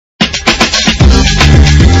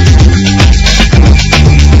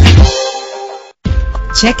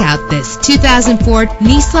Check out this 2004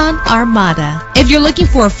 Nissan Armada. If you're looking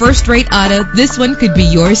for a first-rate auto, this one could be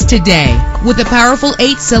yours today. With a powerful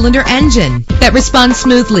 8-cylinder engine that responds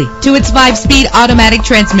smoothly to its 5-speed automatic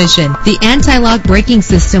transmission, the anti-lock braking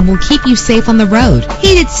system will keep you safe on the road.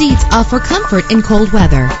 Heated seats offer comfort in cold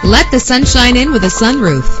weather. Let the sunshine in with a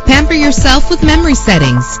sunroof. Pamper yourself with memory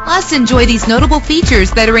settings. Plus, enjoy these notable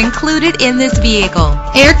features that are included in this vehicle: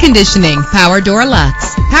 air conditioning, power door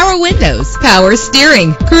locks, power windows, power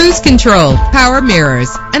steering, cruise control, power mirrors,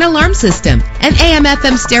 an alarm system, an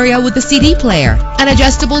AM/FM stereo with a CD player, an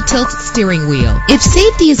adjustable tilt steering wheel. If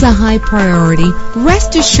safety is a high priority,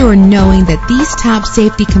 rest assured knowing that these top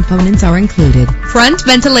safety components are included: front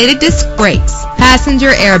ventilated disc brakes, passenger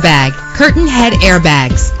airbag, curtain head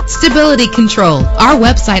airbags, stability control. Our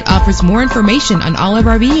website offers more information on all of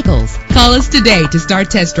our vehicles. Call us today to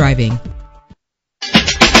start test driving.